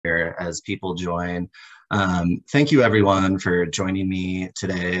as people join. Thank you everyone for joining me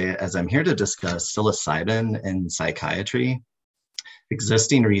today as I'm here to discuss psilocybin in psychiatry,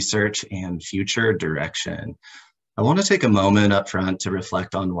 existing research, and future direction. I want to take a moment up front to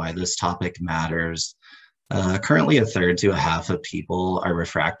reflect on why this topic matters. Currently, a third to a half of people are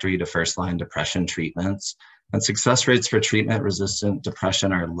refractory to first-line depression treatments, and success rates for treatment-resistant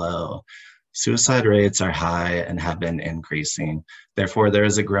depression are low. Suicide rates are high and have been increasing. Therefore, there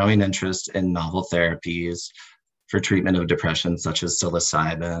is a growing interest in novel therapies for treatment of depression, such as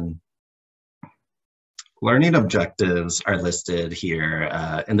psilocybin. Learning objectives are listed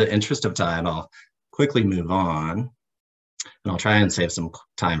here. In the interest of time, I'll quickly move on, and I'll try and save some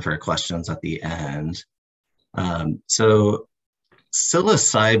time for questions at the end. So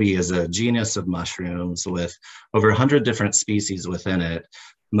psilocybin is a genus of mushrooms with over 100 different species within it,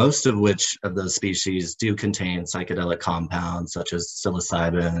 most of which of those species do contain psychedelic compounds such as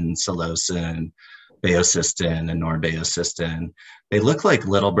psilocybin, psilocin, baeocystin, and norbaeocystin. They look like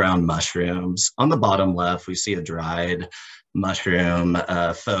little brown mushrooms. On the bottom left, we see a dried mushroom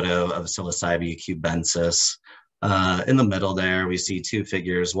photo of Psilocybin cubensis. In the middle there, we see two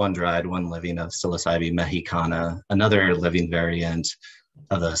figures, one dried, one living, of Psilocybin mexicana, another living variant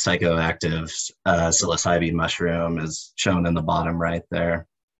of a psychoactive psilocybin mushroom is shown in the bottom right there.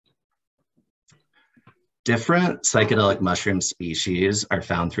 Different psychedelic mushroom species are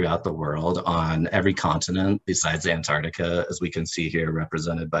found throughout the world on every continent besides Antarctica, as we can see here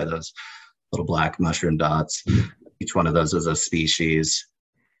represented by those little black mushroom dots. Each one of those is a species.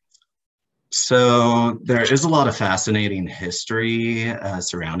 So there is a lot of fascinating history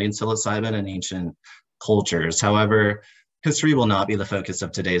surrounding psilocybin in ancient cultures. However, history will not be the focus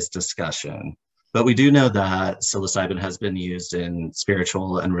of today's discussion. But we do know that psilocybin has been used in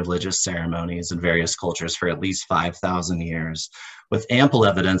spiritual and religious ceremonies in various cultures for at least 5,000 years, with ample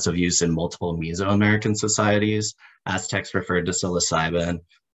evidence of use in multiple Mesoamerican societies. Aztecs referred to psilocybin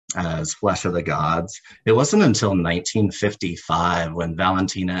as flesh of the gods. It wasn't until 1955 when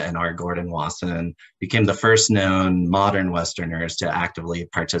Valentina and R. Gordon Wasson became the first known modern Westerners to actively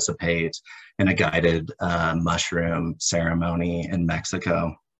participate in a guided mushroom ceremony in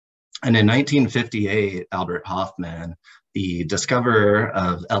Mexico. And in 1958, Albert Hofmann, the discoverer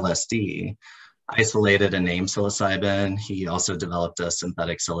of LSD, isolated and named psilocybin. He also developed a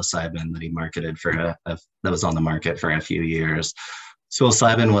synthetic psilocybin that he marketed for that was on the market for a few years.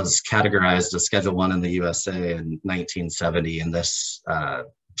 Psilocybin was categorized as Schedule I in the USA in 1970, and this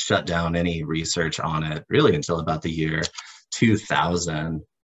shut down any research on it really until about the year 2000.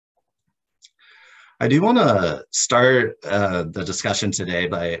 I do want to start the discussion today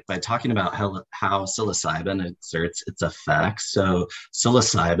by talking about how psilocybin exerts its effects. So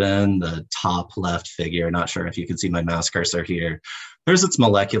psilocybin, the top left figure, not sure if you can see my mouse cursor here, there's its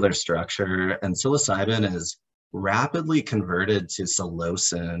molecular structure, and psilocybin is rapidly converted to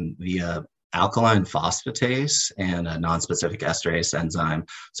psilocin via alkaline phosphatase and a nonspecific esterase enzyme.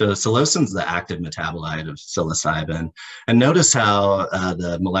 So psilocin is the active metabolite of psilocybin. And notice how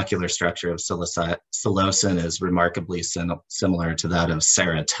the molecular structure of psilocin is remarkably similar to that of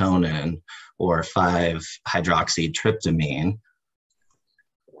serotonin, or 5-hydroxytryptamine.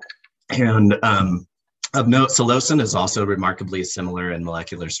 And of note, psilocin is also remarkably similar in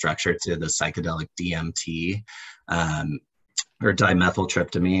molecular structure to the psychedelic DMT, or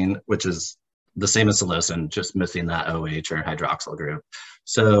dimethyltryptamine, which is the same as psilocin, just missing that OH or hydroxyl group.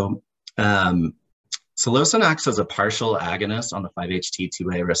 So psilocin acts as a partial agonist on the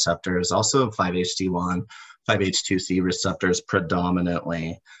 5-HT2A receptors, also 5-HT1, 5-H2C receptors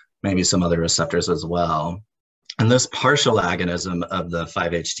predominantly, maybe some other receptors as well. And this partial agonism of the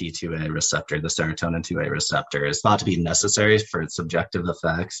 5-HT2A receptor, the serotonin 2A receptor, is thought to be necessary for its subjective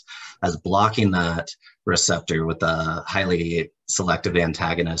effects, as blocking that receptor with a highly selective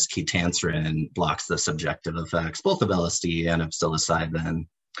antagonist, ketanserin, blocks the subjective effects, both of LSD and of psilocybin.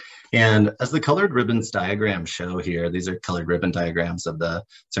 And as the colored ribbons diagram show here, these are colored ribbon diagrams of the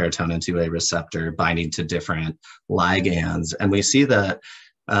serotonin 2A receptor binding to different ligands. And we see that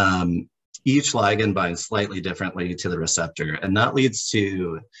each ligand binds slightly differently to the receptor, and that leads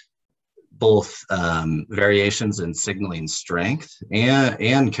to both variations in signaling strength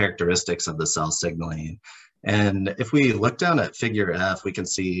and characteristics of the cell signaling. And if we look down at figure F, we can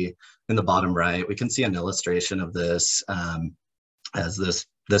see in the bottom right, we can see an illustration of this as this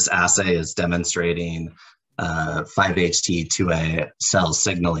assay is demonstrating 5-HT2A cell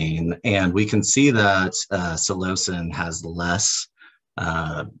signaling. And we can see that psilocin has less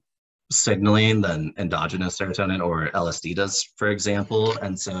signaling than endogenous serotonin or LSD does, for example.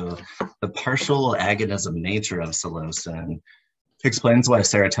 And so the partial agonism nature of psilocin explains why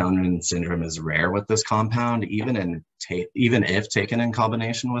serotonin syndrome is rare with this compound, even if taken in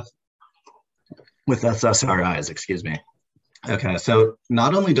combination with SSRIs, excuse me. Okay, so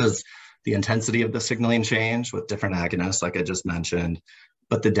not only does the intensity of the signaling change with different agonists, like I just mentioned,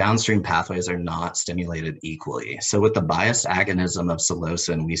 but the downstream pathways are not stimulated equally. So with the biased agonism of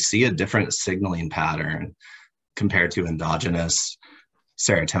psilocin, we see a different signaling pattern compared to endogenous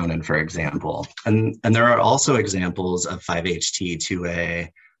serotonin, for example. And there are also examples of 5-HT2A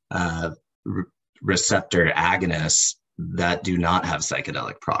receptor agonists that do not have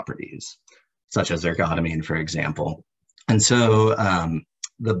psychedelic properties, such as ergotamine, for example. And so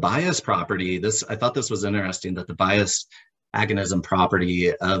the bias property, I thought this was interesting, that the bias agonism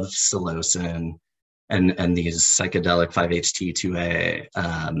property of psilocin and these psychedelic 5-HT2A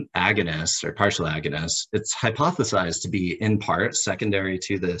agonists or partial agonists, it's hypothesized to be in part secondary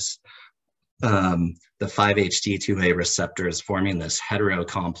to this, the 5-HT2A receptors forming this hetero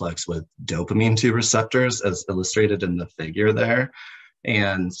complex with dopamine 2 receptors, as illustrated in the figure there.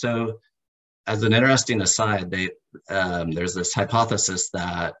 And so, as an interesting aside, there's this hypothesis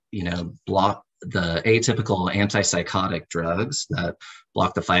that, block the atypical antipsychotic drugs that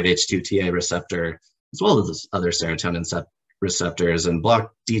block the 5-HT2A receptor, as well as other serotonin receptors, and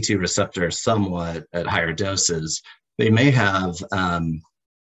block D2 receptors somewhat at higher doses. They may have,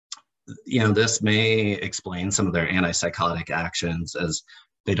 this may explain some of their antipsychotic actions, as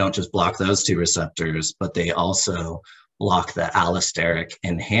they don't just block those 2 receptors, but they also block the allosteric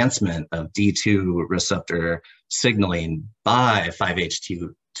enhancement of D2 receptor signaling by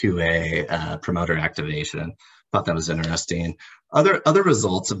 5-HT2A promoter activation. Thought that was interesting. Other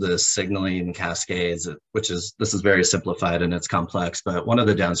results of the signaling cascades, this is very simplified and it's complex, but one of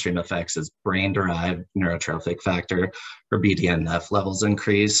the downstream effects is brain-derived neurotrophic factor, or BDNF levels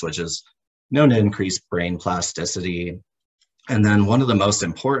increase, which is known to increase brain plasticity. And then one of the most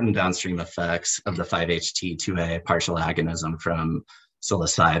important downstream effects of the 5-HT2A partial agonism from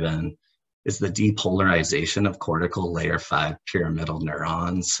psilocybin is the depolarization of cortical layer 5 pyramidal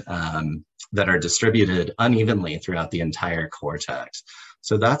neurons that are distributed unevenly throughout the entire cortex.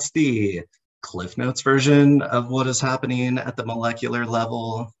 So that's the Cliff Notes version of what is happening at the molecular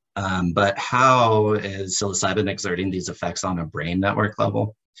level. But how is psilocybin exerting these effects on a brain network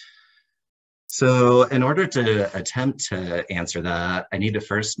level? So in order to attempt to answer that, I need to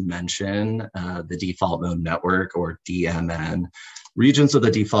first mention the default mode network, or DMN. Regions of the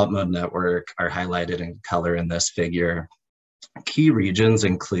default mode network are highlighted in color in this figure. Key regions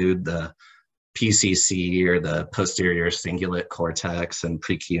include the PCC, or the posterior cingulate cortex, and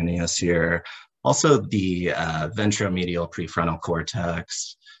precuneus here. Also the ventromedial prefrontal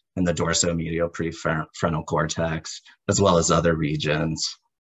cortex and the dorsomedial prefrontal cortex, as well as other regions.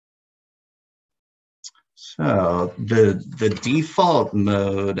 So the default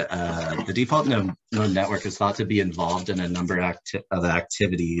mode, node network is thought to be involved in a number of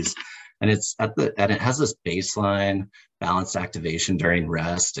activities, and it has this baseline balanced activation during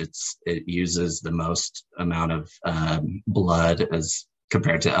rest. It uses the most amount of blood as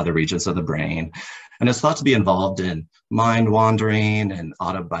compared to other regions of the brain, and it's thought to be involved in mind wandering and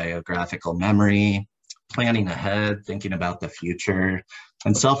autobiographical memory, planning ahead, thinking about the future,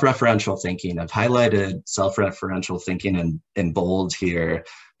 and self-referential thinking. I've highlighted self-referential thinking in bold here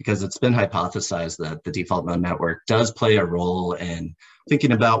because it's been hypothesized that the default mode network does play a role in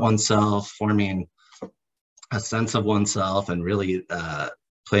thinking about oneself, forming a sense of oneself, and really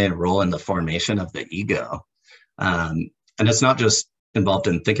playing a role in the formation of the ego. And it's not just involved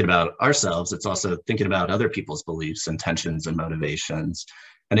in thinking about ourselves, it's also thinking about other people's beliefs, intentions, and motivations.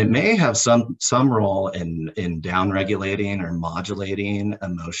 And it may have some role in down-regulating or modulating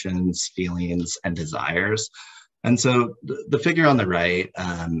emotions, feelings, and desires. And so the figure on the right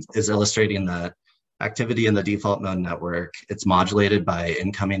is illustrating that activity in the default mode network. It's modulated by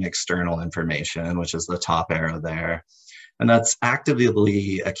incoming external information, which is the top arrow there. And that's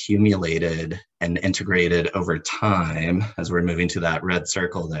actively accumulated and integrated over time as we're moving to that red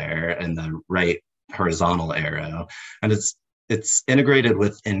circle there and the right horizontal arrow. And it's integrated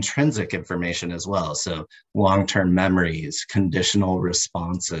with intrinsic information as well. So long-term memories, conditional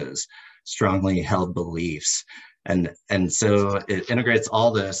responses, strongly held beliefs. And so it integrates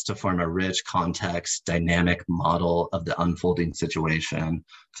all this to form a rich context, dynamic model of the unfolding situation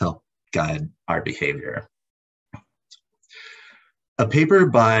to help guide our behavior. A paper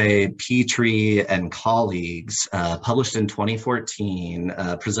by Petrie and colleagues published in 2014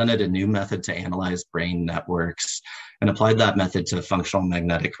 presented a new method to analyze brain networks and applied that method to functional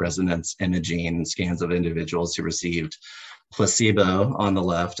magnetic resonance imaging scans of individuals who received placebo on the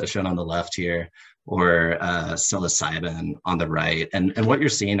left, as shown on the left here, or psilocybin on the right. And what you're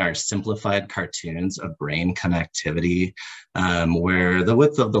seeing are simplified cartoons of brain connectivity, where the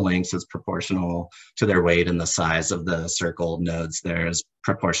width of the links is proportional to their weight and the size of the circled nodes there is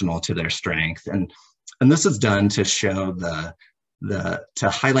proportional to their strength. And this is done to show to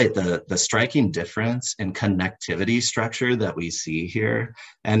highlight the striking difference in connectivity structure that we see here.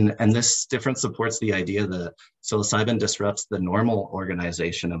 And this difference supports the idea that psilocybin disrupts the normal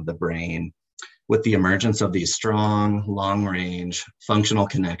organization of the brain with the emergence of these strong, long-range functional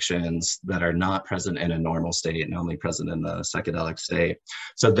connections that are not present in a normal state and only present in the psychedelic state.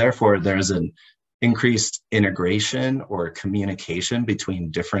 So therefore, there's an increased integration or communication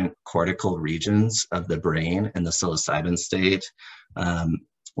between different cortical regions of the brain in the psilocybin state,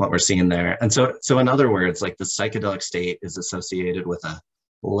 what we're seeing there. And so in other words, like the psychedelic state is associated with a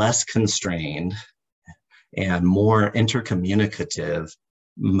less constrained and more intercommunicative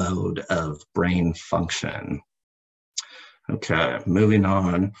mode of brain function. Okay, moving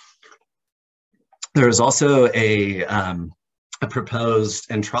on. There is also a proposed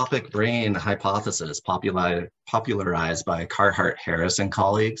entropic brain hypothesis popularized by Carhart Harris and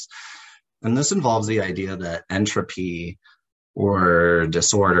colleagues. And this involves the idea that entropy or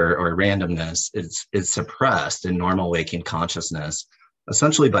disorder or randomness is suppressed in normal waking consciousness,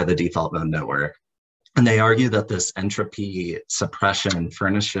 essentially by the default mode network. And they argue that this entropy suppression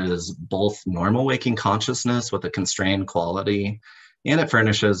furnishes both normal waking consciousness with a constrained quality, and it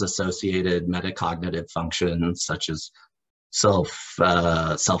furnishes associated metacognitive functions such as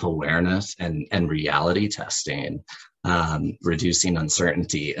self-awareness and reality testing, reducing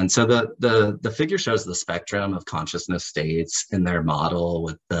uncertainty. And so the figure shows the spectrum of consciousness states in their model,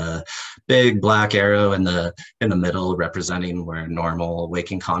 with the big black arrow in the middle representing where normal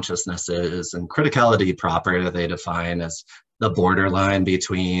waking consciousness is, and criticality proper they define as the borderline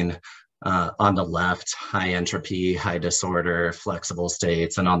between on the left, high entropy, high disorder, flexible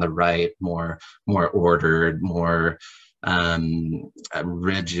states, and on the right, more ordered, more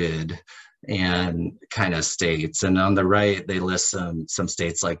rigid and kind of states. And on the right, they list some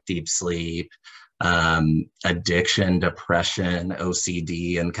states like deep sleep, addiction, depression,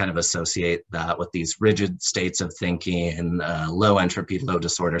 OCD, and kind of associate that with these rigid states of thinking, low entropy, low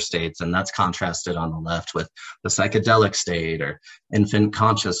disorder states. And that's contrasted on the left with the psychedelic state or infant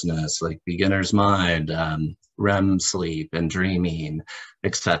consciousness, like beginner's mind, REM sleep and dreaming,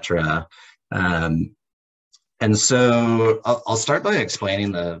 etc. And so I'll start by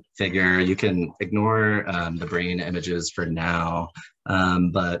explaining the figure. You can ignore the brain images for now,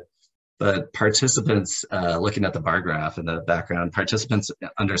 but participants, looking at the bar graph in the background, participants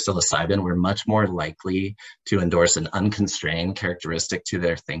under psilocybin were much more likely to endorse an unconstrained characteristic to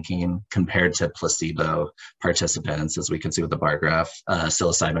their thinking compared to placebo participants, as we can see with the bar graph,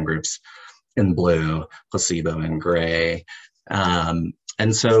 psilocybin groups in blue, placebo in gray. And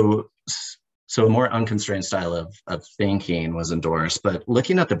so a more unconstrained style of thinking was endorsed. But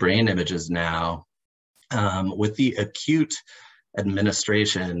looking at the brain images now, with the acute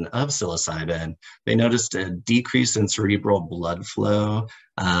administration of psilocybin, they noticed a decrease in cerebral blood flow,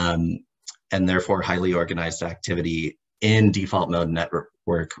 and therefore highly organized activity in default mode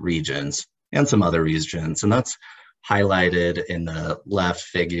network regions and some other regions. And that's highlighted in the left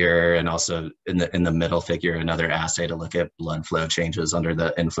figure, and also in the middle figure, another assay to look at blood flow changes under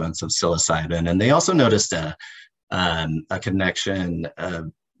the influence of psilocybin. And they also noticed a connection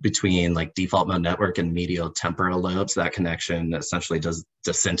between like default mode network and medial temporal lobes. That connection essentially does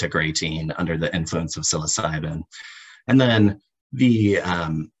disintegrating under the influence of psilocybin. And then the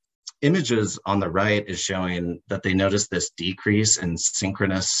images on the right is showing that they noticed this decrease in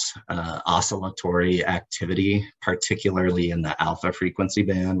synchronous oscillatory activity, particularly in the alpha frequency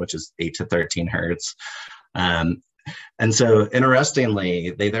band, which is 8 to 13 hertz. And so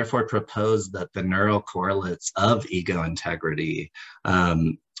interestingly, they therefore proposed that the neural correlates of ego integrity,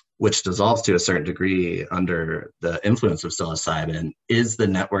 which dissolves to a certain degree under the influence of psilocybin, is the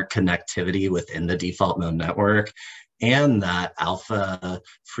network connectivity within the default mode network, and that alpha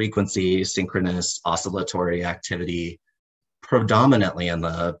frequency synchronous oscillatory activity predominantly in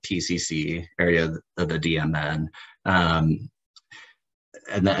the PCC area of the DMN. And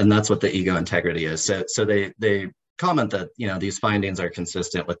that's what the ego integrity is. So they comment that, you know, these findings are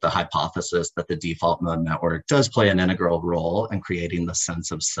consistent with the hypothesis that the default mode network does play an integral role in creating the sense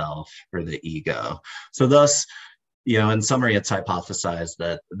of self or the ego. So thus, you know, in summary, they hypothesized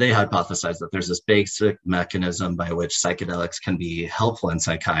that there's this basic mechanism by which psychedelics can be helpful in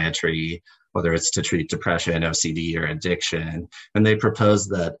psychiatry, whether it's to treat depression, OCD, or addiction. And they propose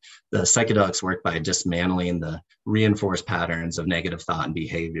that the psychedelics work by dismantling the reinforced patterns of negative thought and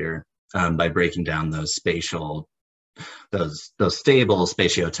behavior by breaking down those stable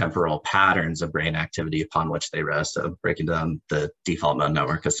spatiotemporal patterns of brain activity upon which they rest, so breaking down the default mode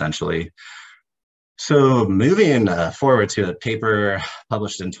network essentially. So moving forward to a paper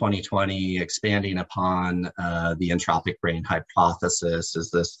published in 2020, expanding upon the entropic brain hypothesis,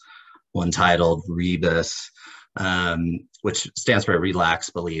 is this one titled REBUS, which stands for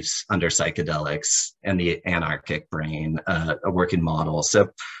Relaxed Beliefs Under Psychedelics and the Anarchic Brain, a working model. So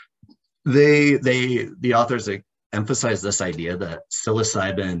the authors emphasize this idea that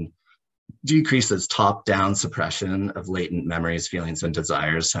psilocybin decreases top-down suppression of latent memories, feelings, and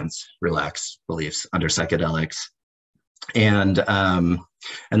desires, hence relaxed beliefs under psychedelics, and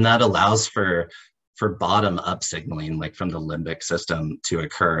that allows for bottom-up signaling, like from the limbic system, to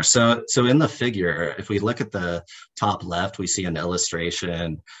occur. So in the figure, if we look at the top left, we see an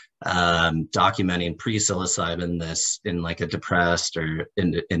illustration documenting pre-psilocybin, this in like a depressed or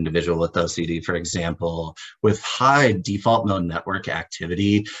individual with OCD, for example, with high default mode network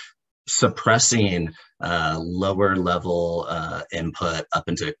activity, suppressing lower level input up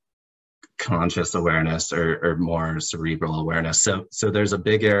into conscious awareness or more cerebral awareness. So there's a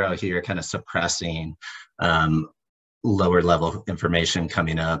big arrow here kind of suppressing lower level information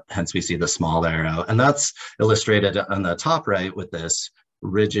coming up, hence we see the small arrow. And that's illustrated on the top right with this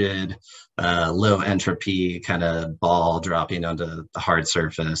rigid, low entropy kind of ball dropping onto the hard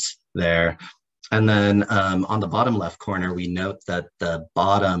surface there. And then on the bottom left corner, we note that the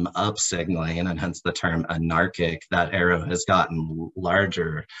bottom up signaling, and hence the term anarchic, that arrow has gotten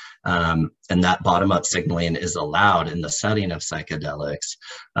larger. And that bottom up signaling is allowed in the setting of psychedelics,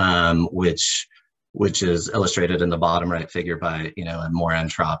 which is illustrated in the bottom right figure by, a more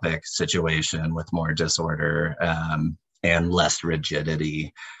entropic situation with more disorder and less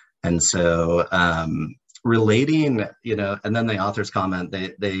rigidity. And so relating, and then the authors comment,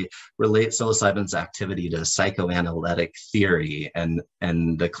 they relate psilocybin's activity to psychoanalytic theory, and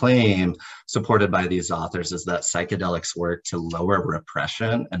the claim supported by these authors is that psychedelics work to lower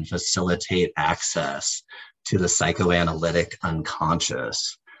repression and facilitate access to the psychoanalytic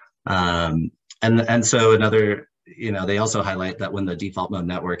unconscious. And so another, they also highlight that when the default mode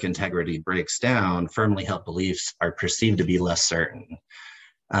network integrity breaks down, firmly held beliefs are perceived to be less certain.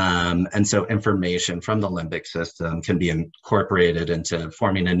 And so information from the limbic system can be incorporated into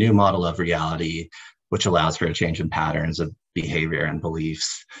forming a new model of reality, which allows for a change in patterns of behavior and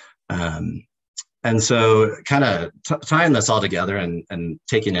beliefs. And so kind of tying this all together and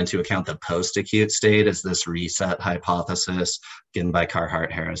taking into account the post-acute state is this reset hypothesis, again by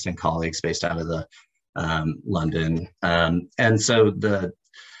Carhart, Harris, and colleagues based out of the London. And so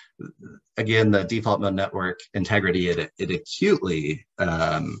again, the default mode network integrity, it acutely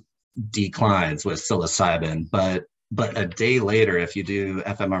declines with psilocybin, but a day later, if you do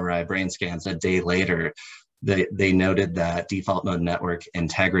fMRI brain scans, a day later, they noted that default mode network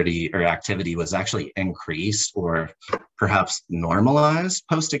integrity or activity was actually increased or perhaps normalized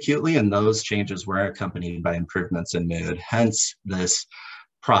post-acutely, and those changes were accompanied by improvements in mood. Hence, this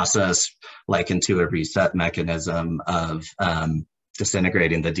process likened to a reset mechanism of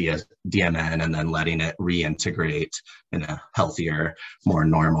disintegrating the DMN and then letting it reintegrate in a healthier, more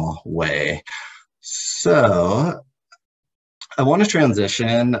normal way. So I want to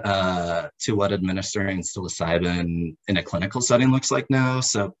transition to what administering psilocybin in a clinical setting looks like now.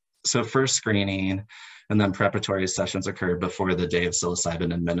 So first screening and then preparatory sessions occur before the day of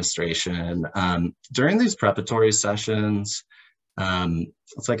psilocybin administration. During these preparatory sessions,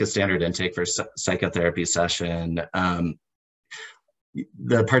 it's like a standard intake for psychotherapy session.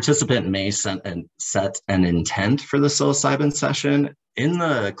 The participant may set an intent for the psilocybin session. In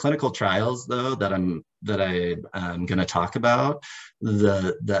the clinical trials, though, that I'm going to talk about,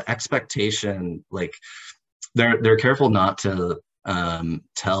 the expectation, like they're careful not to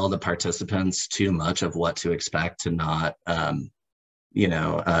tell the participants too much of what to expect to not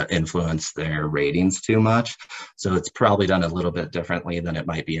influence their ratings too much. So it's probably done a little bit differently than it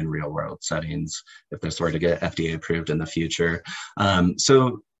might be in real world settings if this were to get FDA approved in the future.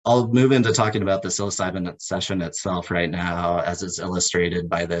 So I'll move into talking about the psilocybin session itself right now, as is illustrated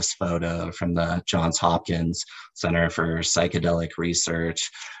by this photo from the Johns Hopkins Center for Psychedelic Research.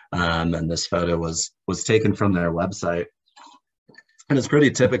 And this photo was taken from their website. And it's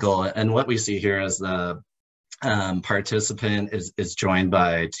pretty typical. And what we see here is the participant is joined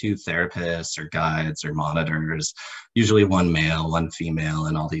by 2 therapists or guides or monitors, usually 1 male, 1 female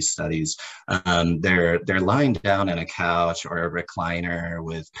in all these studies. They're lying down on a couch or a recliner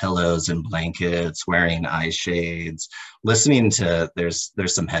with pillows and blankets, wearing eye shades, listening to, there's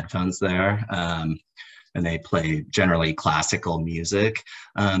some headphones there, and they play generally classical music.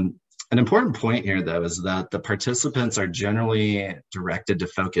 An important point here, though, is that the participants are generally directed to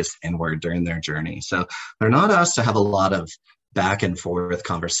focus inward during their journey. So they're not asked to have a lot of back and forth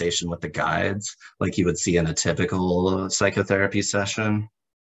conversation with the guides, like you would see in a typical psychotherapy session,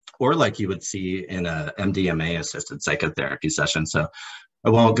 or like you would see in a MDMA-assisted psychotherapy session. So I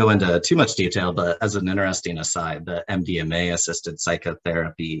won't go into too much detail, but as an interesting aside, the MDMA-assisted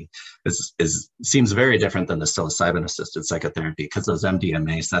psychotherapy seems very different than the psilocybin-assisted psychotherapy, because those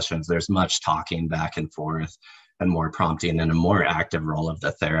MDMA sessions, there's much talking back and forth and more prompting and a more active role of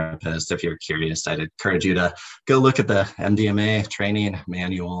the therapist. If you're curious, I'd encourage you to go look at the MDMA training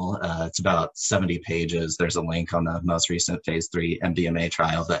manual. It's about 70 pages. There's a link on the most recent phase 3 MDMA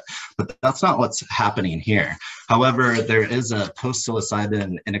trial, but that's not what's happening here. However, there is a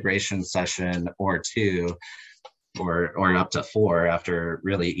post-psilocybin integration session or 2, or up to 4 after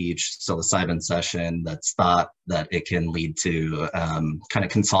really each psilocybin session that's thought that it can lead to kind of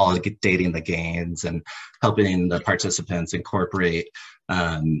consolidating the gains and helping the participants incorporate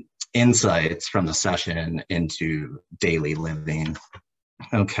insights from the session into daily living.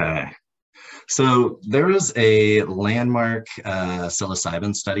 Okay. So there was a landmark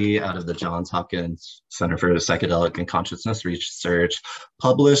psilocybin study out of the Johns Hopkins Center for Psychedelic and Consciousness Research,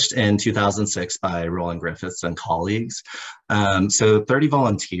 published in 2006 by Roland Griffiths and colleagues. So 30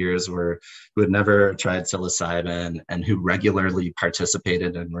 volunteers who had never tried psilocybin and who regularly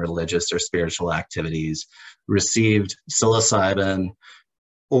participated in religious or spiritual activities received psilocybin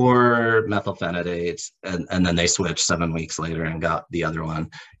or methylphenidate, and then they switched 7 weeks later and got the other one.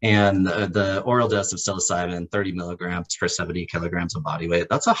 And the oral dose of psilocybin, 30 milligrams per 70 kilograms of body weight,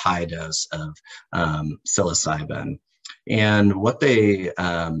 that's a high dose of psilocybin. And what the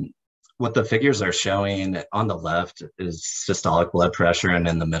figures are showing on the left is systolic blood pressure, and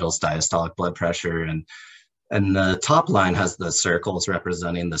in the middle is diastolic blood pressure. And the top line has the circles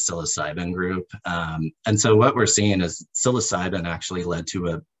representing the psilocybin group. And so what we're seeing is psilocybin actually led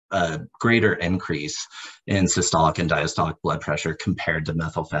to a greater increase in systolic and diastolic blood pressure compared to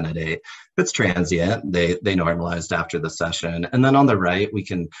methylphenidate. It's transient. They normalized after the session. And then on the right,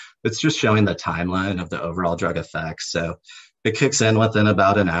 it's just showing the timeline of the overall drug effects. So it kicks in within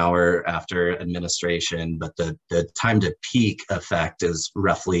about an hour after administration, but the time to peak effect is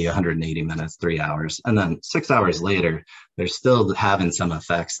roughly 180 minutes, 3 hours. And then 6 hours later, they're still having some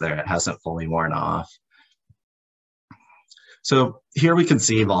effects there. It hasn't fully worn off. So here we can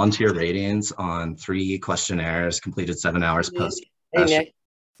see volunteer ratings on 3 questionnaires completed 7 hours post. Hey, Nick.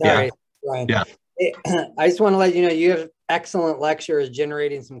 Sorry, yeah. Brian. Yeah. Hey, I just want to let you know, you have excellent lectures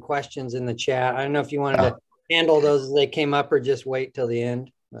generating some questions in the chat. I don't know if you wanted to handle those as they came up or just wait till the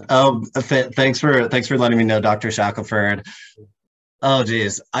end. Oh, thanks for letting me know, Dr. Shackelford. Oh,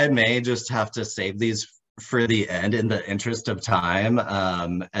 geez, I may just have to save these for the end in the interest of time.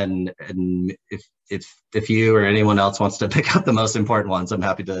 And if you or anyone else wants to pick up the most important ones, I'm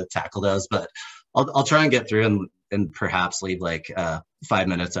happy to tackle those. But I'll try and get through and perhaps leave like 5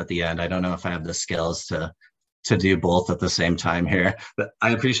 minutes at the end. I don't know if I have the skills to do both at the same time here, but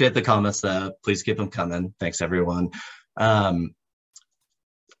I appreciate the comments though. Please keep them coming. Thanks everyone. I'll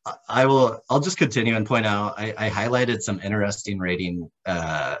just continue and point out, I highlighted some interesting rating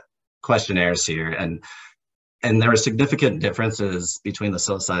questionnaires here, and there are significant differences between the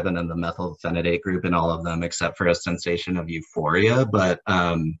psilocybin and the methylphenidate group in all of them, except for a sensation of euphoria, but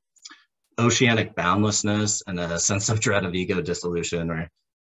oceanic boundlessness and a sense of dread of ego dissolution, or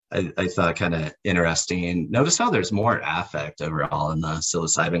I thought kind of interesting. Notice how there's more affect overall in the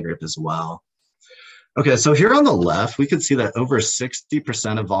psilocybin group as well. Okay, so here on the left, we can see that over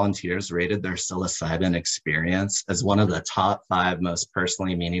 60% of volunteers rated their psilocybin experience as one of the top 5 most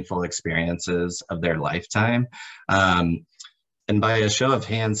personally meaningful experiences of their lifetime. And by a show of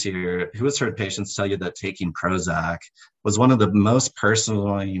hands here, who has heard patients tell you that taking Prozac was one of the most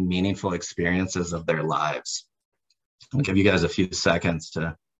personally meaningful experiences of their lives? I'll give you guys a few seconds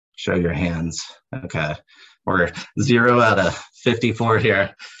to show your hands. Okay, we're 0 out of 54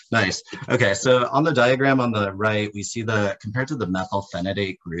 here. Nice. Okay, so on the diagram on the right, we see compared to the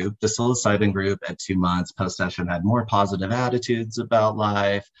methylphenidate group, the psilocybin group at 2 months post-session had more positive attitudes about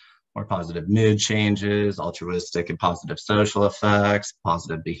life, more positive mood changes, altruistic and positive social effects,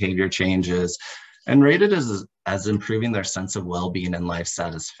 positive behavior changes. and rated as improving their sense of well-being and life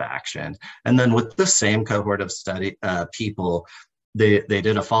satisfaction. And then with the same cohort of people, they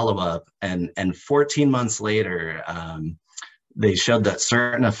did a follow-up, and 14 months later, they showed that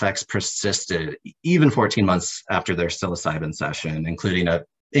certain effects persisted even 14 months after their psilocybin session, including an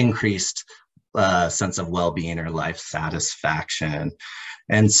increased sense of well-being or life satisfaction.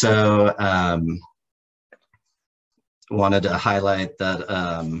 And so wanted to highlight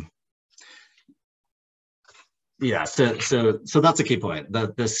that, yeah, so that's a key point.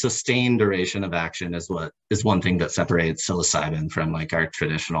 The sustained duration of action is one thing that separates psilocybin from like our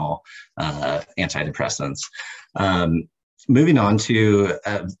traditional antidepressants. Moving on to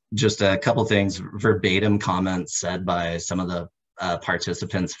just a couple things, verbatim comments said by some of the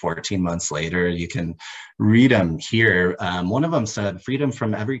participants 14 months later. You can read them here. One of them said, "Freedom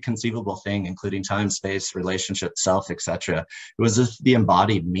from every conceivable thing, including time, space, relationship, self, etc. It was as if the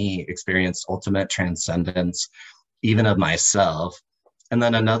embodied me experienced ultimate transcendence, even of myself." And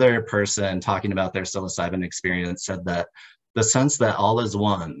then another person talking about their psilocybin experience said that the sense that all is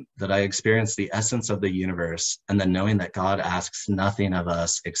one, that I experienced the essence of the universe, and then knowing that God asks nothing of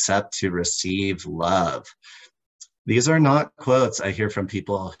us except to receive love. These are not quotes I hear from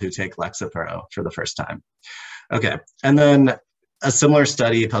people who take Lexapro for the first time. Okay, and then a similar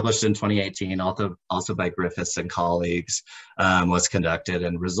study published in 2018, also by Griffiths and colleagues, was conducted,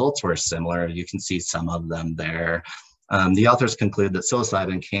 and results were similar. You can see some of them there. The authors conclude that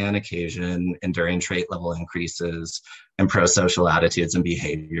psilocybin can occasion enduring trait level increases in pro-social attitudes and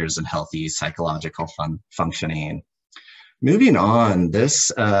behaviors and healthy psychological functioning. Moving on,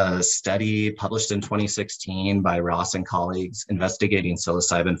 this study published in 2016 by Ross and colleagues investigating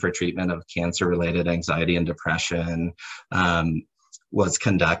psilocybin for treatment of cancer-related anxiety and depression was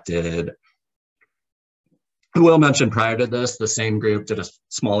conducted. Will mentioned prior to this, the same group did a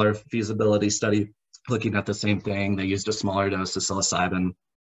smaller feasibility study looking at the same thing. They used a smaller dose of psilocybin.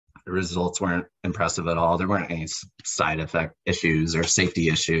 The results weren't impressive at all. There weren't any side effect issues or safety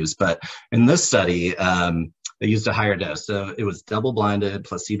issues, but in this study, they used a higher dose. So it was double-blinded,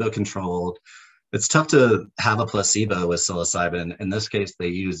 placebo-controlled. It's tough to have a placebo with psilocybin. In this case, they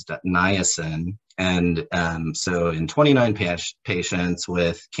used niacin. And so in 29 patients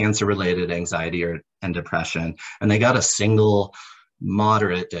with cancer-related anxiety and depression, and they got a single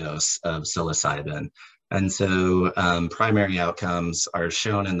moderate dose of psilocybin. And so primary outcomes are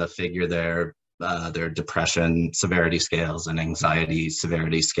shown in the figure there. Their depression severity scales and anxiety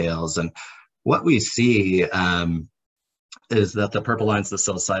severity scales. And what we see is that the purple line's the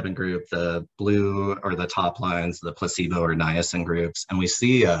psilocybin group, the blue or the top lines, the placebo or niacin groups. And we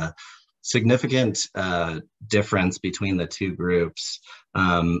see a significant difference between the two groups,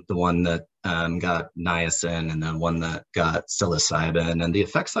 the one that got niacin and the one that got psilocybin. And the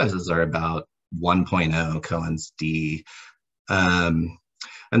effect sizes are about 1.0 Cohen's D.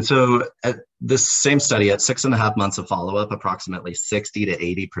 And so at this same study, at 6.5 months of follow-up, approximately 60 to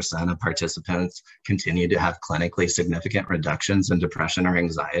 80% of participants continued to have clinically significant reductions in depression or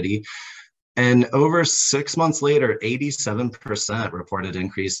anxiety. And over 6 months later, 87% reported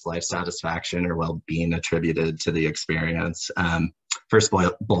increased life satisfaction or well-being attributed to the experience. First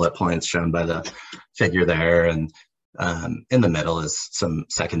bullet points shown by the figure there, and in the middle is some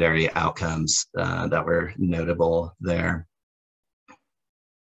secondary outcomes that were notable there.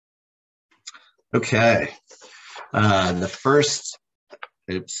 Okay, the first,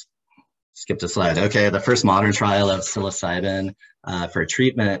 skipped a slide. Okay, the first modern trial of psilocybin for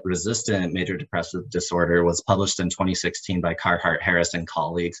treatment-resistant major depressive disorder was published in 2016 by Carhart, Harris, and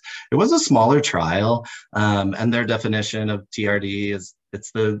colleagues. It was a smaller trial, and their definition of TRD is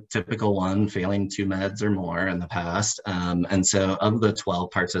it's the typical one, failing 2 meds or more in the past. And so of the 12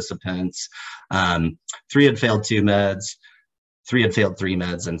 participants, 3 had failed 2 meds, 3 had failed 3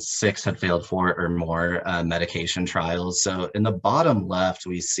 meds, and 6 had failed 4 or more medication trials. So in the bottom left,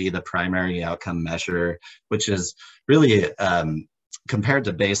 we see the primary outcome measure, which is really compared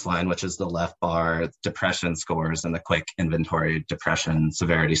to baseline, which is the left bar, depression scores and the quick inventory depression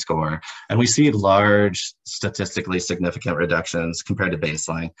severity score. And we see large statistically significant reductions compared to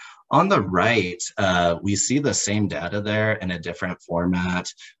baseline. On the right, we see the same data there in a different format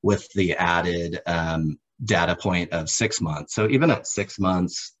with the added data point of 6 months. So even at 6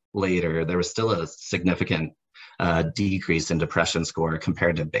 months later, there was still a significant decrease in depression score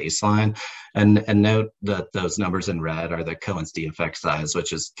compared to baseline. And note that those numbers in red are the Cohen's D effect size,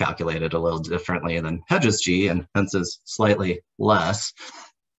 which is calculated a little differently than Hedges G and hence is slightly less.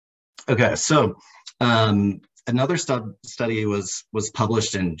 Okay, so another study was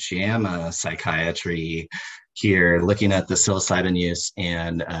published in JAMA Psychiatry, here, looking at the psilocybin use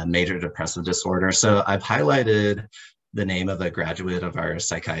and major depressive disorder. So I've highlighted the name of a graduate of our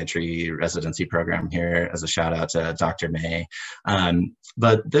psychiatry residency program here as a shout out to Dr. May.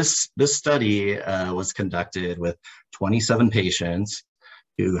 But this study was conducted with 27 patients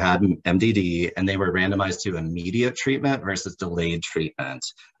who had MDD, and they were randomized to immediate treatment versus delayed treatment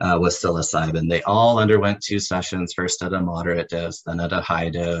with psilocybin. They all underwent 2 sessions, first at a moderate dose, then at a high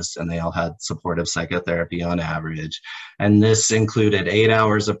dose, and they all had supportive psychotherapy on average. And this included 8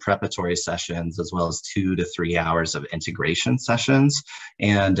 hours of preparatory sessions, as well as 2 to 3 hours of integration sessions.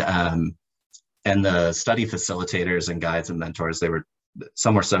 And the study facilitators and guides and mentors,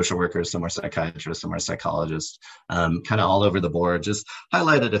 some were social workers, some were psychiatrists, some were psychologists, kind of all over the board, just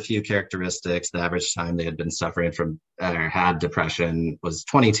highlighted a few characteristics. The average time they had been suffering from or had depression was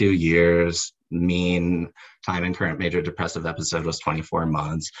 22 years. Mean time in current major depressive episode was 24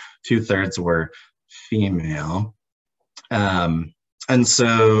 months. 2/3 were female. And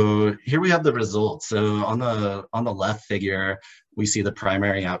so here we have the results. So on the left figure, we see the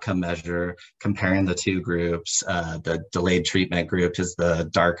primary outcome measure comparing the 2 groups. The delayed treatment group is the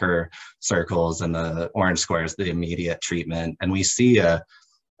darker circles, and the orange squares the immediate treatment. And we see a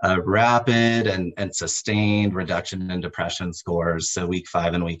rapid and sustained reduction in depression scores. So week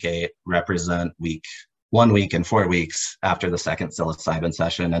 5 and week 8 represent 1 week and 4 weeks after the second psilocybin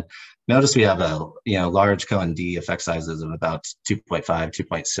session. And notice we have large Cohen D effect sizes of about 2.5,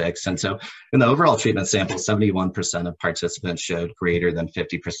 2.6. And so in the overall treatment sample, 71% of participants showed greater than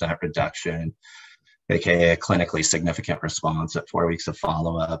 50% reduction, aka a clinically significant response at 4 weeks of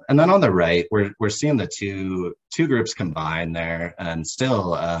follow-up. And then on the right, we're seeing the two groups combined there, and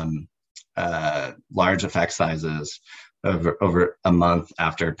still large effect sizes over a month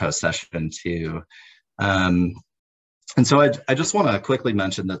after post-session 2. And so I just want to quickly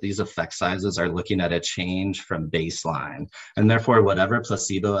mention that these effect sizes are looking at a change from baseline, and therefore whatever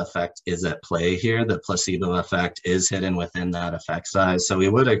placebo effect is at play here, the placebo effect is hidden within that effect size. So we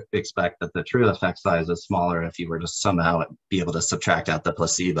would expect that the true effect size is smaller if you were to somehow be able to subtract out the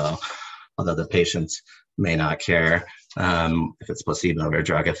placebo, although the patients may not care if it's placebo or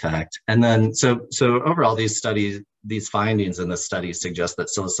drug effect. And then so overall, these findings in the study suggest that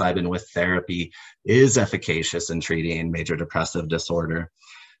psilocybin with therapy is efficacious in treating major depressive disorder.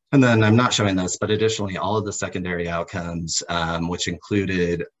 And then I'm not showing this, but additionally, all of the secondary outcomes, which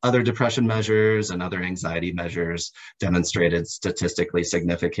included other depression measures and other anxiety measures, demonstrated statistically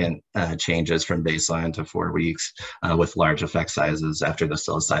significant changes from baseline to 4 weeks with large effect sizes after the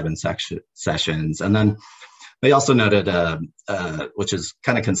psilocybin sessions. And then they also noted, which is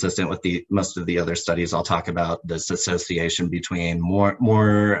kind of consistent with most of the other studies I'll talk about, this association between more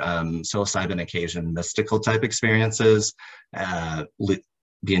psilocybin occasion mystical type experiences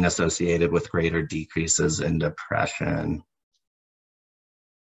being associated with greater decreases in depression.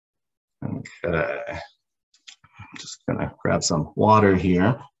 Okay, I'm just gonna grab some water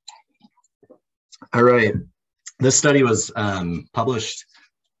here. All right, this study was published,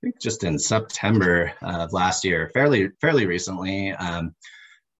 I think, just in September of last year, fairly recently.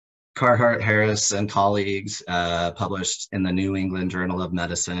 Carhart, Harris, and colleagues published in the New England Journal of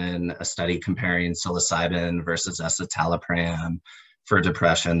Medicine a study comparing psilocybin versus escitalopram for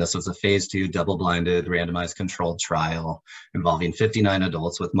depression. This was a phase 2 double-blinded randomized controlled trial involving 59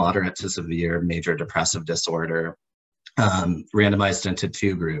 adults with moderate to severe major depressive disorder, randomized into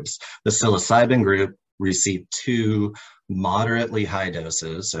 2 groups. The psilocybin group received 2 moderately high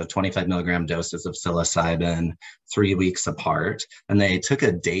doses, so 25 milligram doses of psilocybin 3 weeks apart, and they took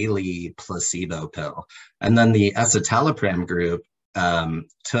a daily placebo pill. And then the escitalopram group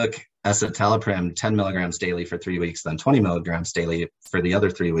took escitalopram 10 milligrams daily for 3 weeks, then 20 milligrams daily for the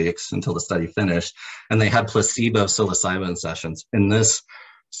other 3 weeks until the study finished. And they had placebo psilocybin sessions. In this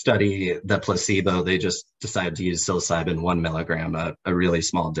study, the placebo, they just decided to use psilocybin 1 milligram, a really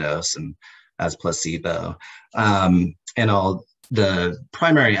small dose, and as placebo. The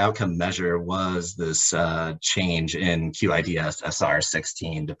primary outcome measure was this change in QIDS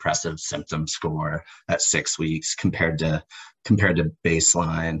SR16 depressive symptom score at 6 weeks compared to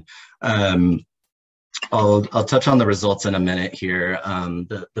baseline. I'll touch on the results in a minute here.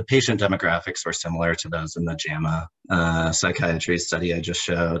 The patient demographics were similar to those in the JAMA psychiatry study I just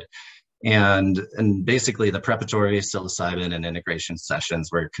showed. And basically the preparatory psilocybin and integration sessions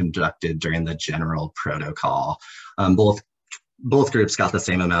were conducted during the general protocol. Both groups got the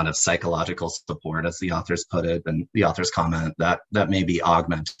same amount of psychological support, as the authors put it, and the authors comment that may be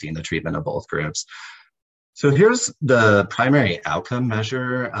augmenting the treatment of both groups. So here's the primary outcome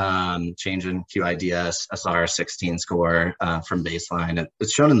measure, change in QIDS SR16 score from baseline.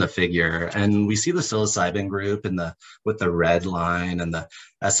 It's shown in the figure, and we see the psilocybin group with the red line, and the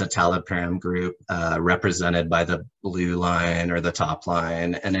escitalopram group represented by the blue line or the top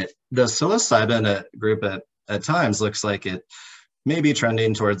line. And the psilocybin group at times looks like it may be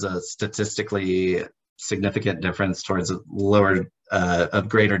trending towards a statistically significant difference towards a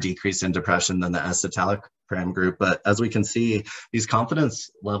greater decrease in depression than the escitalopram group. But as we can see, these confidence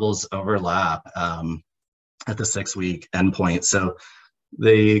levels overlap at the 6-week endpoint. So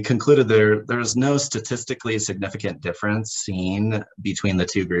they concluded there's no statistically significant difference seen between the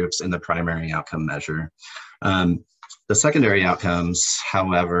two groups in the primary outcome measure. The secondary outcomes,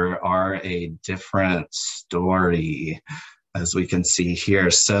 however, are a different story, as we can see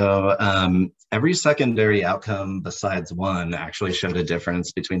here. So every secondary outcome besides one actually showed a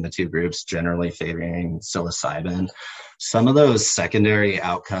difference between the two groups, generally favoring psilocybin. Some of those secondary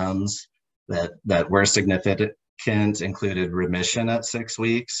outcomes that were significant included remission at 6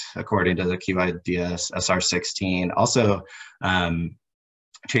 weeks, according to the QIDS SR16. Also,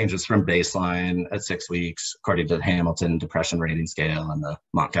 changes from baseline at 6 weeks, according to the Hamilton Depression Rating Scale and the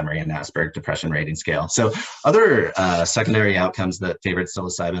Montgomery and Asperg Depression Rating Scale. So other secondary outcomes that favored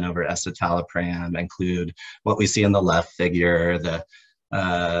psilocybin over escitalopram include what we see in the left figure, the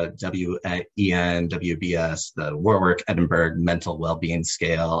WEN, WBS, the Warwick-Edinburgh Mental Wellbeing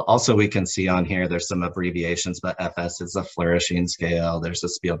Scale. Also, we can see on here, there's some abbreviations, but FS is a flourishing scale. There's a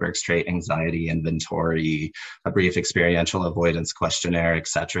Spielberg's Trait Anxiety Inventory, a brief experiential avoidance questionnaire,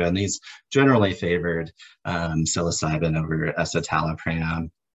 etc. And these generally favored psilocybin over escitalopram.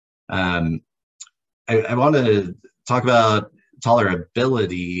 I want to talk about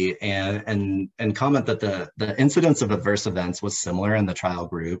tolerability and comment that the incidence of adverse events was similar in the trial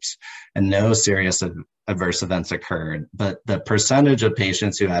groups, and no serious adverse events occurred. But the percentage of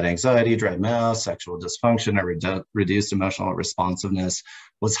patients who had anxiety, dry mouth, sexual dysfunction, or reduced emotional responsiveness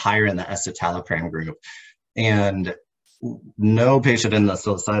was higher in the escitalopram group. And no patient in the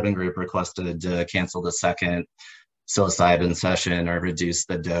psilocybin group requested to cancel the second psilocybin session or reduce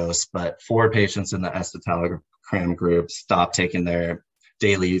the dose, but 4 patients in the escitalopram group stopped taking their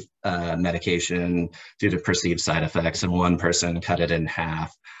daily medication due to perceived side effects, and 1 person cut it in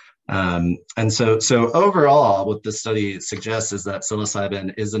half. And so overall, what the study suggests is that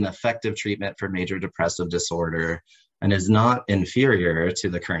psilocybin is an effective treatment for major depressive disorder and is not inferior to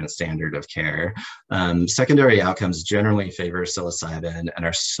the current standard of care. Secondary outcomes generally favor psilocybin and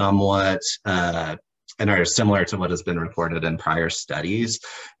are somewhat similar to what has been reported in prior studies.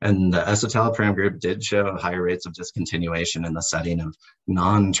 And the escitalopram group did show higher rates of discontinuation in the setting of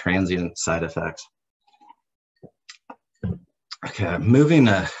non-transient side effects. Okay, moving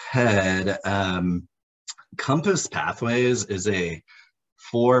ahead, Compass Pathways is a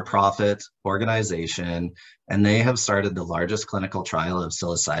for-profit organization, and they have started the largest clinical trial of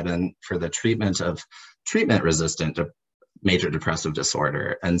psilocybin for the treatment of treatment-resistant major depressive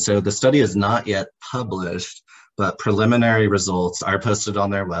disorder. And so the study is not yet published, but preliminary results are posted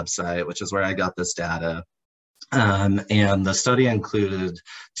on their website, which is where I got this data. And the study included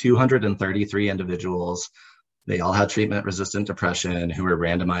 233 individuals. They all had treatment-resistant depression who were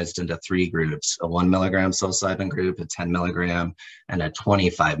randomized into 3 groups, a 1 milligram psilocybin group, a 10 milligram, and a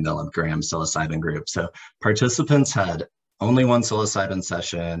 25 milligram psilocybin group. So participants had only 1 psilocybin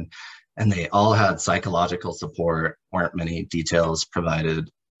session, and they all had psychological support. Weren't many details provided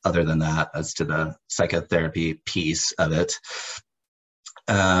other than that as to the psychotherapy piece of it.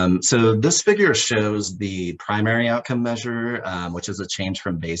 So this figure shows the primary outcome measure, which is a change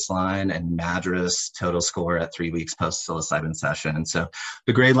from baseline, and MADRS total score at 3 weeks post psilocybin session. So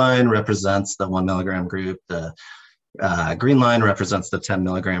the gray line represents the 1 milligram group, the green line represents the 10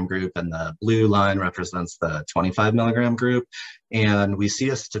 milligram group, and the blue line represents the 25 milligram group. And we see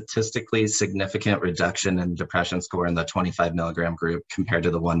a statistically significant reduction in depression score in the 25 milligram group compared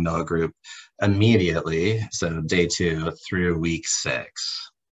to the 1 mil group immediately, so day 2 through week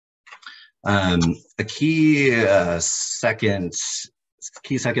 6. A key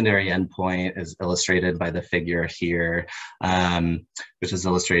secondary endpoint is illustrated by the figure here, which is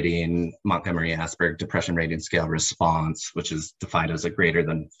illustrating Montgomery-Asperg Depression Rating Scale response, which is defined as a greater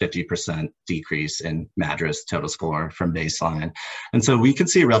than 50% decrease in MADRS total score from baseline. And so we can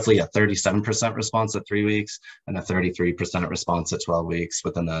see roughly a 37% response at 3 weeks and a 33% response at 12 weeks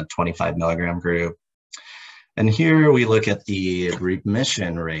within the 25 milligram group. And here we look at the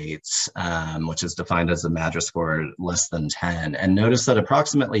remission rates, which is defined as a MADRS score less than 10. And notice that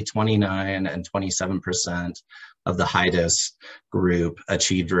approximately 29 and 27% of the high dose group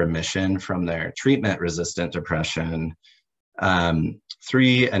achieved remission from their treatment-resistant depression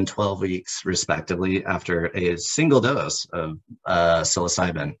 3 and 12 weeks, respectively, after a single dose of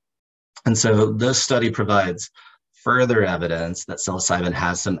psilocybin. And so this study provides further evidence that psilocybin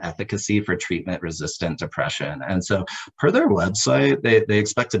has some efficacy for treatment-resistant depression. And so per their website, they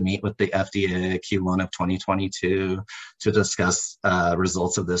expect to meet with the FDA Q1 of 2022 to discuss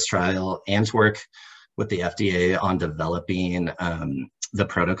results of this trial and to work with the FDA on developing the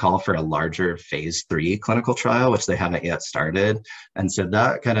protocol for a larger phase 3 clinical trial, which they haven't yet started. And so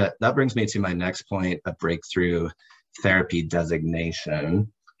that brings me to my next point, a breakthrough therapy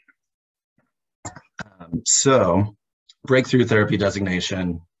designation. So breakthrough therapy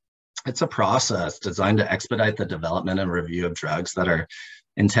designation, it's a process designed to expedite the development and review of drugs that are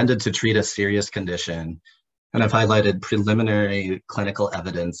intended to treat a serious condition. And I've highlighted preliminary clinical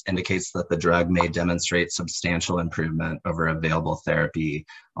evidence indicates that the drug may demonstrate substantial improvement over available therapy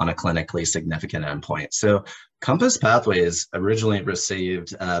on a clinically significant endpoint. So Compass Pathways originally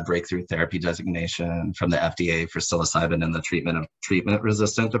received a breakthrough therapy designation from the FDA for psilocybin in the treatment of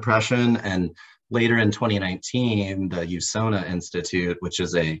treatment-resistant depression. And later in 2019, the USONA Institute, which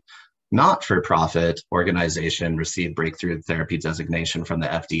is a not-for-profit organization, received breakthrough therapy designation from the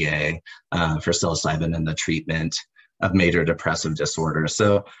FDA for psilocybin in the treatment of major depressive disorder.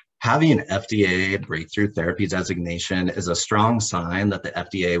 So having FDA breakthrough therapy designation is a strong sign that the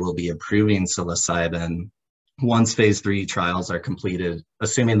FDA will be approving psilocybin once phase 3 trials are completed,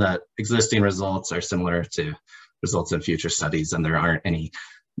 assuming that existing results are similar to results in future studies and there aren't any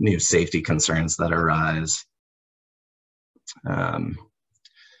new safety concerns that arise.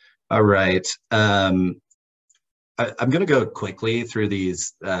 All right. I'm going to go quickly through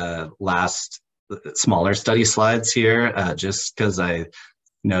these last smaller study slides here, just because I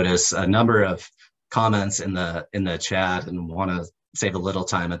notice a number of comments in the chat and want to save a little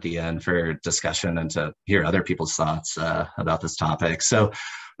time at the end for discussion and to hear other people's thoughts about this topic. So,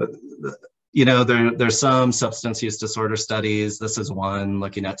 you know, there's some substance use disorder studies. This is one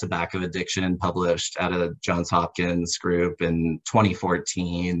looking at tobacco addiction published at a Johns Hopkins group in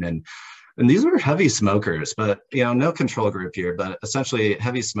 2014. And these were heavy smokers, but, you know, no control group here, but essentially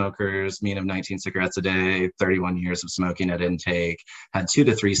heavy smokers, mean of 19 cigarettes a day, 31 years of smoking at intake, had 2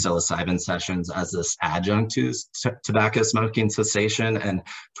 to 3 psilocybin sessions as this adjunct to tobacco smoking cessation. And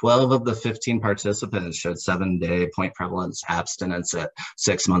 12 of the 15 participants showed 7-day point prevalence abstinence at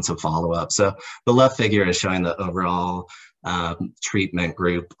 6 months of follow-up. So the left figure is showing the overall treatment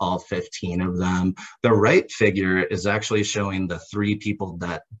group, all 15 of them. The right figure is actually showing the 3 people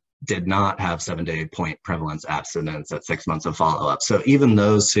that did not have 7-day point prevalence abstinence at 6 months of follow-up. So even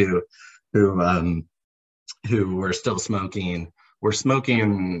those who were still smoking were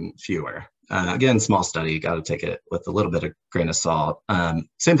smoking fewer. Again, small study, got to take it with a little bit of grain of salt.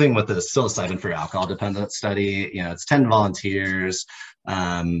 Same thing with the psilocybin for alcohol dependent study. You know, it's 10 volunteers.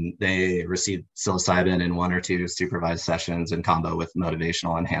 They received psilocybin in 1 or 2 supervised sessions in combo with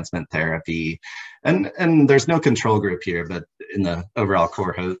motivational enhancement therapy. And there's no control group here, but in the overall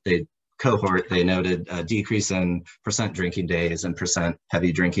cohort, they noted a decrease in % drinking days and %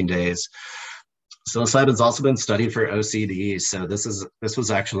 heavy drinking days. Psilocybin's also been studied for OCD. So this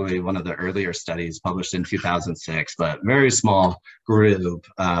was actually one of the earlier studies published in 2006, but very small group,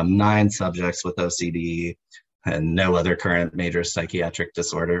 9 subjects with OCD and no other current major psychiatric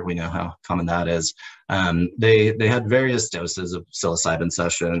disorder. We know how common that is. They had various doses of psilocybin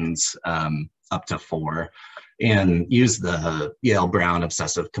sessions, up to 4, and used the Yale-Brown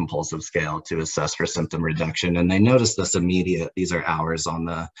Obsessive Compulsive Scale to assess for symptom reduction. And they noticed this immediate, these are hours on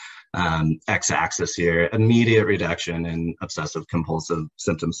the x-axis here, immediate reduction in obsessive compulsive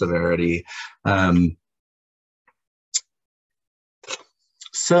symptom severity.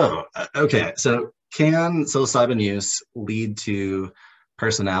 So can psilocybin use lead to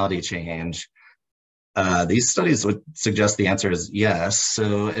personality change? These studies would suggest the answer is yes.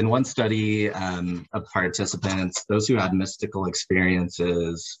 So in one study of participants, those who had mystical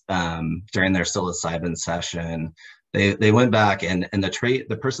experiences during their psilocybin session, they went back and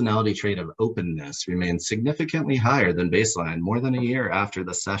the personality trait of openness remained significantly higher than baseline more than a year after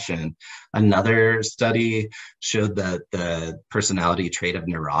the session. Another study showed that the personality trait of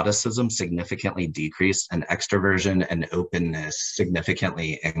neuroticism significantly decreased and extroversion and openness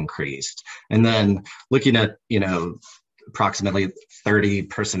significantly increased. And then looking at, you know, approximately 30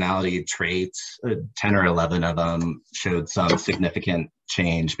 personality traits, 10 or 11 of them showed some significant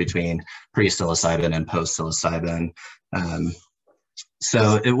change between pre-psilocybin and post-psilocybin.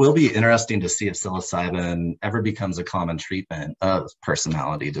 So it will be interesting to see if psilocybin ever becomes a common treatment of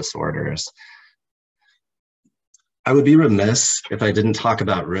personality disorders. I would be remiss if I didn't talk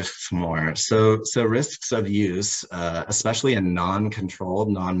about risks more. So risks of use, especially in non-controlled,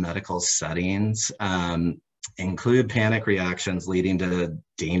 non-medical settings, include panic reactions leading to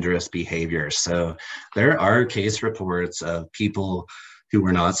dangerous behavior. So there are case reports of people who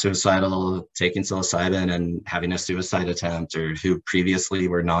were not suicidal taking psilocybin and having a suicide attempt, or who previously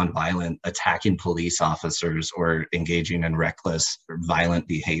were nonviolent, attacking police officers or engaging in reckless or violent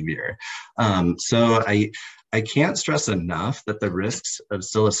behavior. So I can't stress enough that the risks of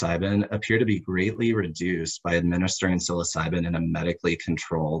psilocybin appear to be greatly reduced by administering psilocybin in a medically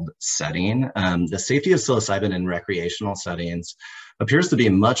controlled setting. The safety of psilocybin in recreational settings appears to be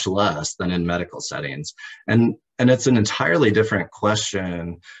much less than in medical settings. And it's an entirely different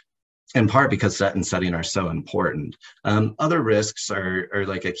question, in part because set and setting are so important. Other risks are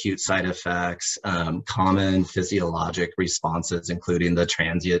like acute side effects, common physiologic responses, including the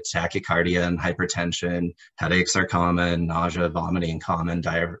transient tachycardia and hypertension. Headaches are common, nausea, vomiting common,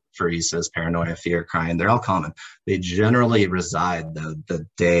 diaphoresis, paranoia, fear, crying, they're all common. They generally reside the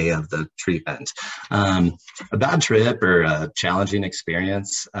day of the treatment. A bad trip or a challenging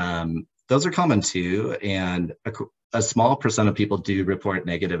experience, those are common too, and a small percent of people do report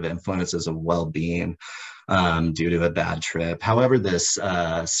negative influences of well-being due to a bad trip. However, this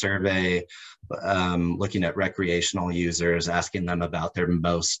survey looking at recreational users, asking them about their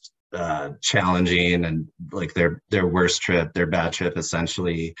most challenging and like their worst trip, their bad trip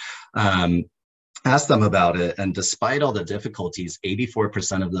essentially, asked them about it. And despite all the difficulties,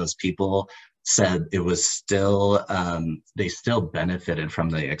 84% of those people said it was still, they still benefited from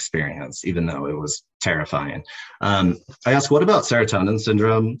the experience, even though it was terrifying. I asked, what about serotonin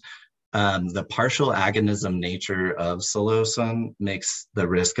syndrome? The partial agonism nature of psilocin makes the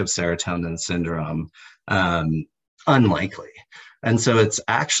risk of serotonin syndrome unlikely. And so it's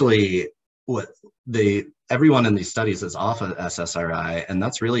actually what everyone in these studies is off of SSRI, and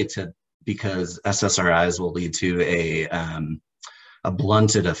that's really because SSRIs will lead to a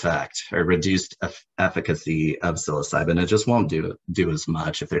blunted effect or reduced efficacy of psilocybin. It just won't do as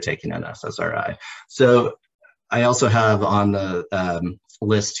much if they're taking an SSRI. So I also have on the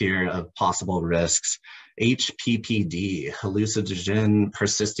list here of possible risks, HPPD, hallucinogen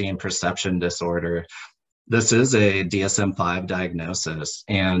persisting perception disorder. This is a DSM-5 diagnosis,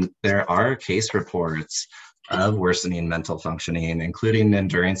 and there are case reports of worsening mental functioning, including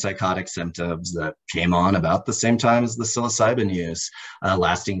enduring psychotic symptoms that came on about the same time as the psilocybin use,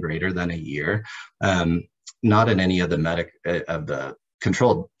 lasting greater than a year. Not in any of the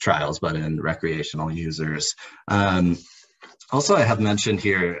controlled trials, but in recreational users. Also, I have mentioned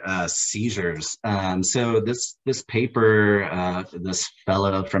here seizures. So this paper, this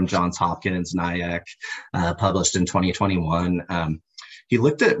fellow from Johns Hopkins, Nayek, published in 2021, he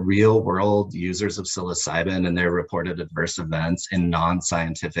looked at real world users of psilocybin and their reported adverse events in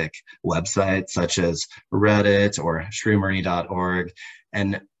non-scientific websites such as Reddit or shroomery.org.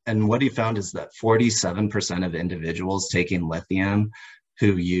 And what he found is that 47% of individuals taking lithium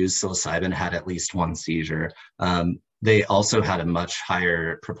who used psilocybin had at least one seizure. They also had a much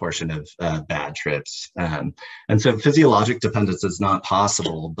higher proportion of bad trips. And so physiologic dependence is not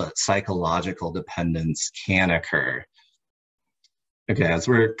possible, but psychological dependence can occur. Okay, as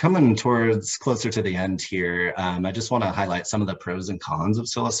we're coming towards closer to the end here, I just want to highlight some of the pros and cons of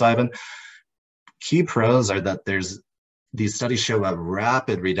psilocybin. Key pros are that these studies show a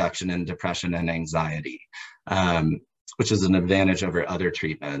rapid reduction in depression and anxiety, which is an advantage over other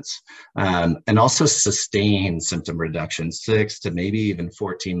treatments, and also sustained symptom reduction, 6 to maybe even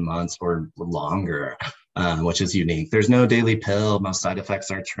 14 months or longer, which is unique. There's no daily pill. Most side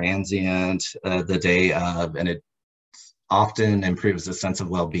effects are transient the day of, and it often improves the sense of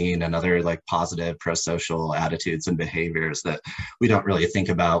well-being and other like positive pro-social attitudes and behaviors that we don't really think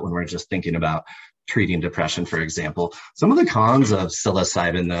about when we're just thinking about treating depression, for example. Some of the cons of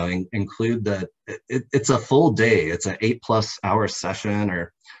psilocybin, though, include that it's a full day. It's an 8+ hour session,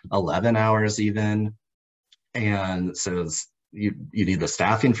 or 11 hours even. And so you need the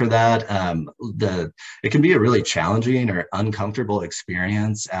staffing for that. It can be a really challenging or uncomfortable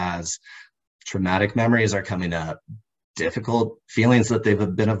experience as traumatic memories are coming up. Difficult feelings that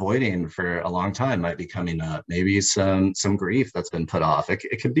they've been avoiding for a long time might be coming up. Maybe some grief that's been put off.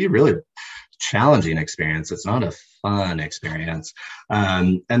 It could be a really challenging experience. It's not a fun experience.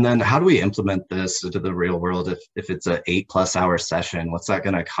 And then how do we implement this into the real world if it's an 8+ hour session? What's that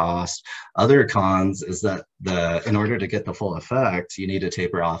going to cost? Other cons is that in order to get the full effect, you need to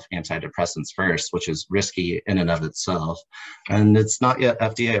taper off antidepressants first, which is risky in and of itself. And it's not yet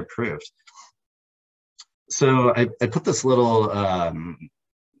FDA approved. So I put this little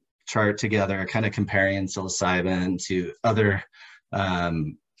chart together, kind of comparing psilocybin to other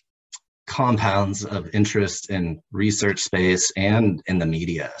compounds of interest in research space and in the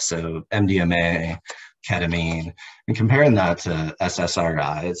media. So MDMA, ketamine, and comparing that to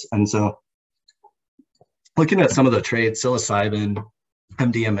SSRIs. And so looking at some of the traits, psilocybin,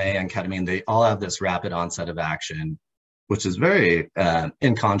 MDMA, and ketamine, they all have this rapid onset of action, which is very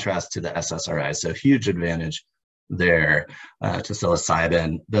in contrast to the SSRIs. So huge advantage there to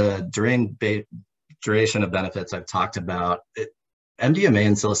psilocybin. The duration of benefits I've talked about, MDMA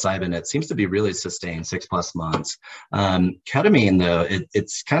and psilocybin, it seems to be really sustained 6+ months. Ketamine, though,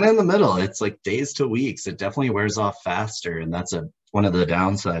 it's kind of in the middle. It's like days to weeks. It definitely wears off faster, and that's one of the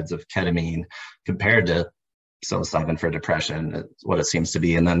downsides of ketamine compared to psilocybin for depression. It's what it seems to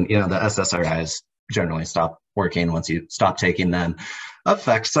be. And then, the SSRIs generally stop working once you stop taking them.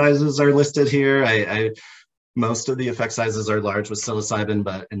 Effect sizes are listed here. Most of the effect sizes are large with psilocybin,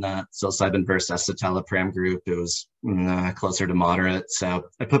 but in that psilocybin versus escitalopram group, it was closer to moderate. So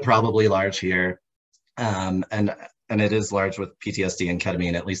I put probably large here. And it is large with PTSD and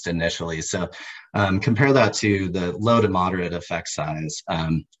ketamine, at least initially. So compare that to the low to moderate effect size.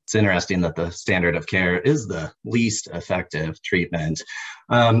 It's interesting that the standard of care is the least effective treatment.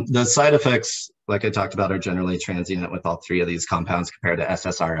 The side effects, like I talked about, are generally transient with all three of these compounds compared to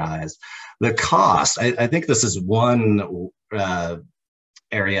SSRIs. The cost, I think this is one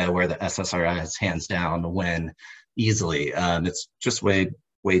area where the SSRIs hands down win easily. It's just way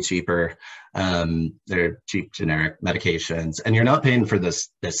cheaper. They're cheap generic medications, and you're not paying for this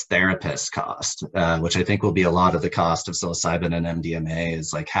therapist cost, which I think will be a lot of the cost of psilocybin and MDMA,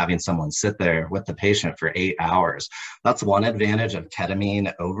 is like having someone sit there with the patient for 8 hours. That's one advantage of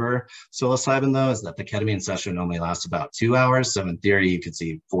ketamine over psilocybin, though, is that the ketamine session only lasts about 2 hours. So in theory, you could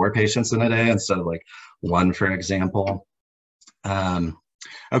see 4 patients in a day instead of like 1, for example.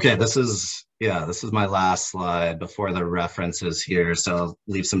 Okay, this is my last slide before the references here, so I'll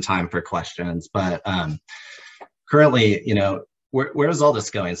leave some time for questions. But currently, where is all this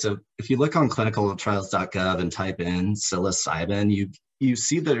going? So if you look on clinicaltrials.gov and type in psilocybin, you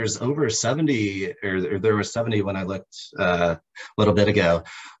see that there's over 70, or there were 70 when I looked a little bit ago,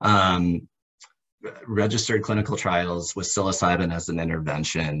 registered clinical trials with psilocybin as an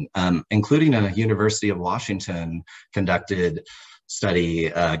intervention, including a University of Washington conducted study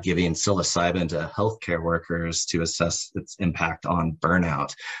giving psilocybin to healthcare workers to assess its impact on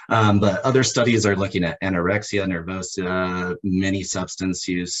burnout. But other studies are looking at anorexia nervosa, many substance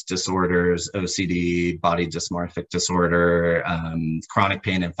use disorders, OCD, body dysmorphic disorder, chronic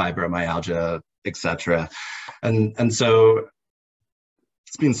pain and fibromyalgia, etc. And so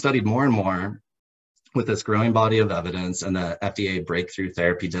it's being studied more and more with this growing body of evidence and the FDA breakthrough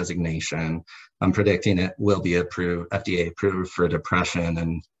therapy designation. I'm predicting it will be FDA approved for depression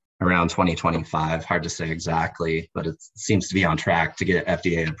in around 2025. Hard to say exactly, but it seems to be on track to get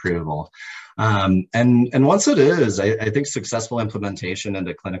FDA approval. And once it is, I think successful implementation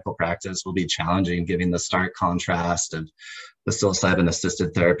into clinical practice will be challenging, given the stark contrast of the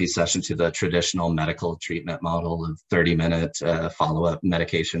psilocybin-assisted therapy session to the traditional medical treatment model of 30-minute follow-up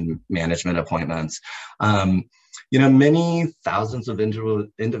medication management appointments. Many thousands of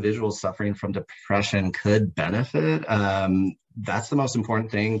individuals suffering from depression could benefit. That's the most important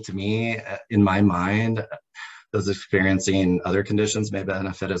thing to me in my mind. Those experiencing other conditions may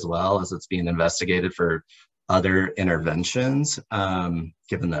benefit as well, as it's being investigated for other interventions,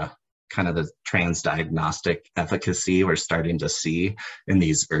 given the kind of the transdiagnostic efficacy we're starting to see in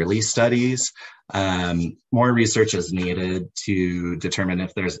these early studies. More research is needed to determine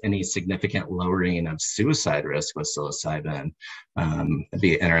if there's any significant lowering of suicide risk with psilocybin. I'd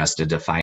be interested to find